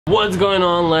What's going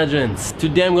on, legends?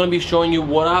 Today I'm going to be showing you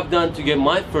what I've done to get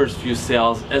my first few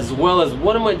sales, as well as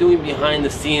what am I doing behind the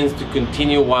scenes to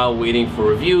continue while waiting for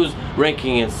reviews,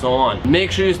 ranking, and so on. Make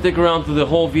sure you stick around through the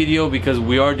whole video because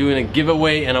we are doing a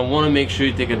giveaway and I want to make sure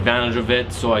you take advantage of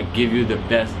it, so I give you the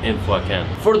best info I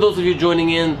can. For those of you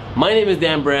joining in, my name is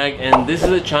Dan Bragg and this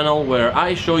is a channel where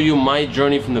I show you my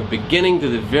journey from the beginning to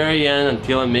the very end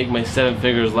until I make my 7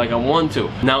 figures like I want to.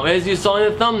 Now, as you saw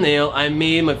in the thumbnail, I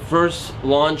made my first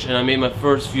launch and I made my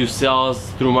first few sales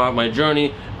throughout my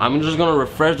journey. I'm just gonna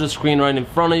refresh the screen right in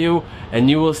front of you and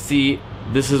you will see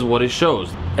this is what it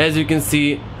shows. As you can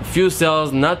see, a few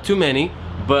sales, not too many,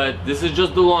 but this is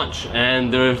just the launch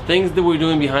and there are things that we're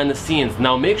doing behind the scenes.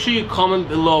 Now make sure you comment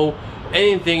below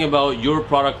anything about your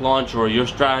product launch or your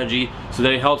strategy so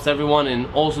that it helps everyone, and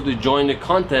also to join the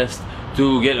contest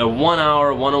to get a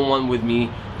 1-hour one-on-one with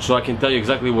me so I can tell you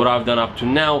exactly what I've done up to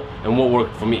now and what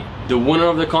worked for me. The winner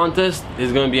of the contest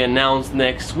is going to be announced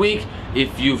next week.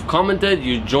 If you've commented,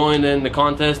 you join in the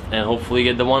contest and hopefully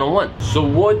get the one-on-one. So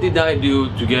what did I do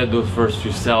to get those first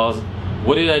few sales?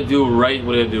 What did I do right?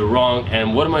 What did I do wrong?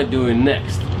 And what am I doing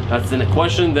next? That's a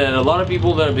question that a lot of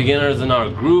people that are beginners in our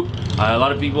group, a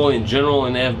lot of people in general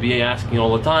in FBA asking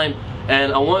all the time,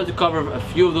 and I wanted to cover a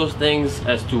few of those things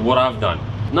as to what I've done.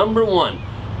 Number one,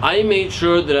 I made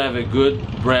sure that I have a good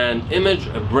brand image,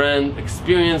 a brand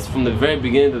experience from the very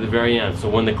beginning to the very end. So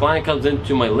when the client comes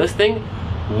into my listing,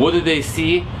 what do they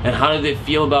see and how do they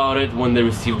feel about it when they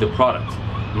receive the product?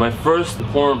 My first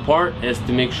important part is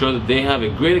to make sure that they have a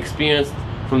great experience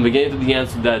from the beginning to the end,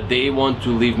 so that they want to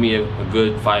leave me a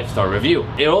good 5-star review.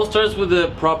 It all starts with the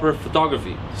proper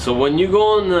photography. So when you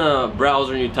go on the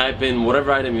browser and you type in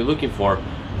whatever item you're looking for,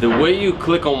 the way you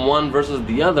click on one versus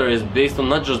the other is based on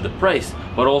not just the price,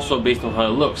 but also based on how it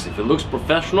looks. If it looks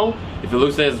professional, if it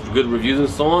looks like it has good reviews and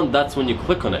so on, that's when you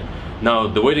click on it. Now,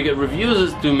 the way to get reviews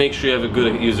is to make sure you have a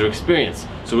good user experience.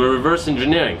 So we're reverse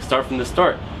engineering, start from the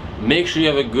start. Make sure you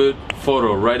have a good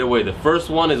photo right away. The first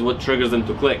one is what triggers them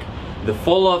to click. The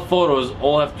follow-up photos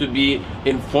all have to be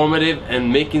informative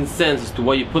and making sense as to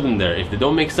why you put them there. If they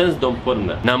don't make sense, don't put them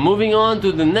there. Now moving on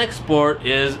to the next part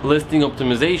is listing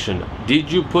optimization.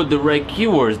 Did you put the right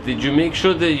keywords? Did you make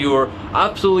sure that you're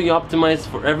absolutely optimized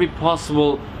for every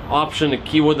possible option, a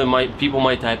keyword that people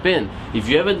might type in? If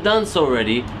you haven't done so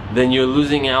already, then you're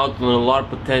losing out on a lot of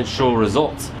potential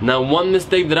results. Now, one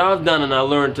mistake that I've done and I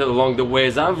learned along the way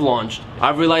as I've launched,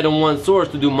 I've relied on one source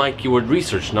to do my keyword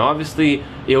research. Now obviously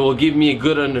it will give me a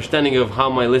good understanding of how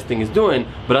my listing is doing,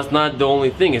 but that's not the only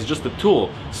thing, it's just a tool.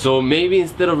 So maybe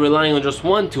instead of relying on just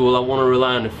one tool, I want to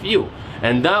rely on a few,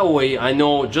 and that way I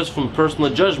know just from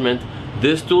personal judgment,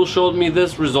 this tool showed me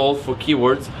this result for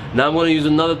keywords. Now I'm going to use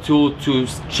another tool to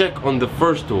check on the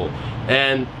first tool.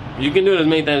 And you can do it as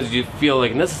many times as you feel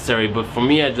like necessary, but for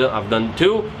me, I've done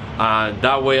 2.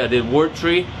 That way I did word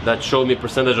tree, that showed me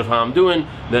percentage of how I'm doing.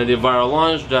 Then I did viral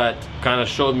launch, that kind of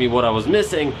showed me what I was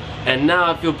missing. And now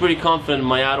I feel pretty confident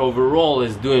my ad overall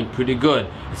is doing pretty good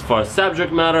as far as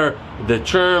subject matter, the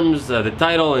terms, the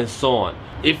title, and so on.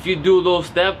 If you do those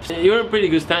steps, you're in pretty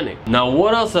good standing. Now,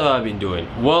 what else have I been doing?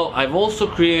 Well, I've also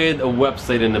created a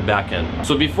website in the back end.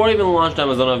 So before I even launched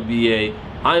Amazon FBA,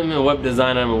 I'm a web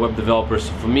designer, I'm a web developer,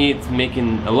 so for me it's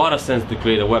making a lot of sense to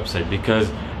create a website,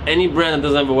 because any brand that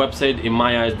doesn't have a website, in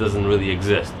my eyes, doesn't really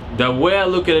exist. The way I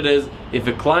look at it is, if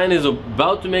a client is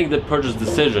about to make the purchase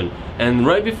decision, and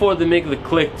right before they make the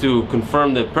click to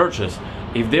confirm the purchase,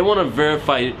 if they want to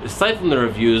verify, aside from the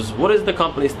reviews, what does the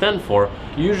company stand for,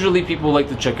 usually people like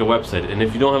to check a website. And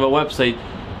if you don't have a website,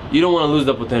 you don't want to lose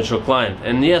the potential client.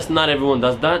 And yes, not everyone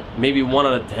does that. Maybe 1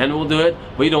 out of 10 will do it,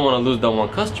 but you don't want to lose that one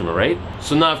customer, right?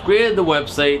 So now I've created the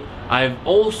website. I've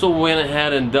also went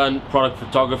ahead and done product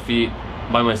photography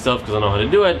by myself because I know how to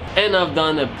do it. And I've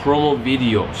done a promo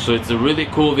video. So it's a really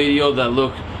cool video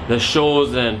that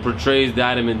shows and portrays the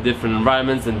item in different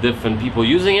environments and different people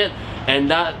using it.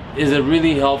 And that is a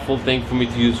really helpful thing for me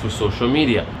to use for social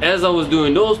media. As I was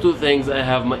doing those 2 things, I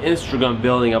have my Instagram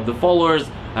building up the followers,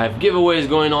 I have giveaways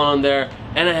going on there,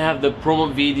 and I have the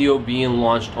promo video being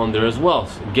launched on there as well,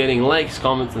 so getting likes,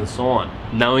 comments, and so on.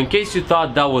 Now, in case you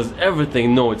thought that was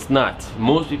everything, no, it's not.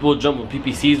 Most people jump on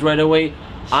PPCs right away.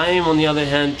 I am, on the other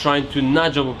hand, trying to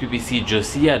not jump on PPC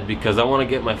just yet, because I want to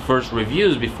get my first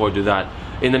reviews before I do that.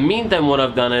 In the meantime, what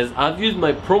I've done is I've used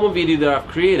my promo video that I've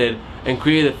created and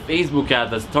created a Facebook ad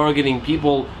that's targeting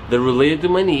people that related to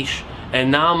my niche,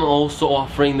 and now I'm also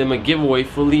offering them a giveaway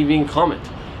for leaving a comment.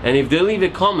 And if they leave a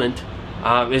comment,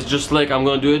 it's just like I'm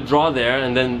gonna do a draw there,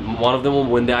 and then one of them will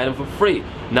win the item for free.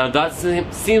 Now that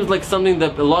seems like something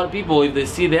that a lot of people, if they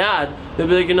see the ad, they'll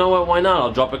be like, you know what, why not?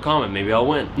 I'll drop a comment, maybe I'll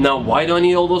win. Now, why do I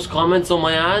need all those comments on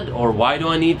my ad? Or why do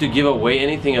I need to give away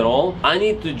anything at all? I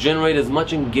need to generate as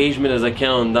much engagement as I can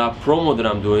on that promo that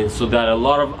I'm doing so that a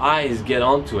lot of eyes get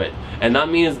onto it. And that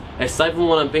means, aside from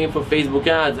what I'm paying for Facebook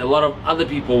ads, a lot of other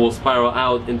people will spiral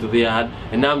out into the ad,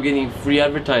 and now I'm getting free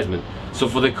advertisement. So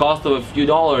for the cost of a few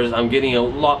dollars, I'm getting a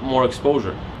lot more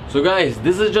exposure. So guys,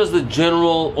 this is just a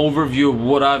general overview of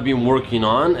what I've been working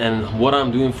on and what I'm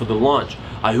doing for the launch.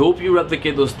 I hope you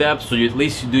replicate those steps, so at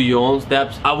least you do your own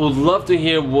steps. I would love to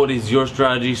hear what is your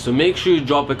strategy, so make sure you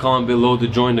drop a comment below to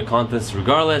join the contest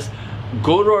regardless.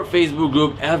 Go to our Facebook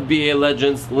group, FBA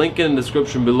Legends, link in the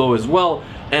description below as well,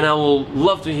 and I will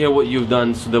love to hear what you've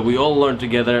done so that we all learn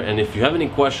together. And if you have any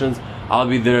questions, I'll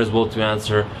be there as well to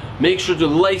answer. Make sure to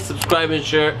like, subscribe, and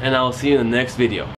share, and I'll see you in the next video.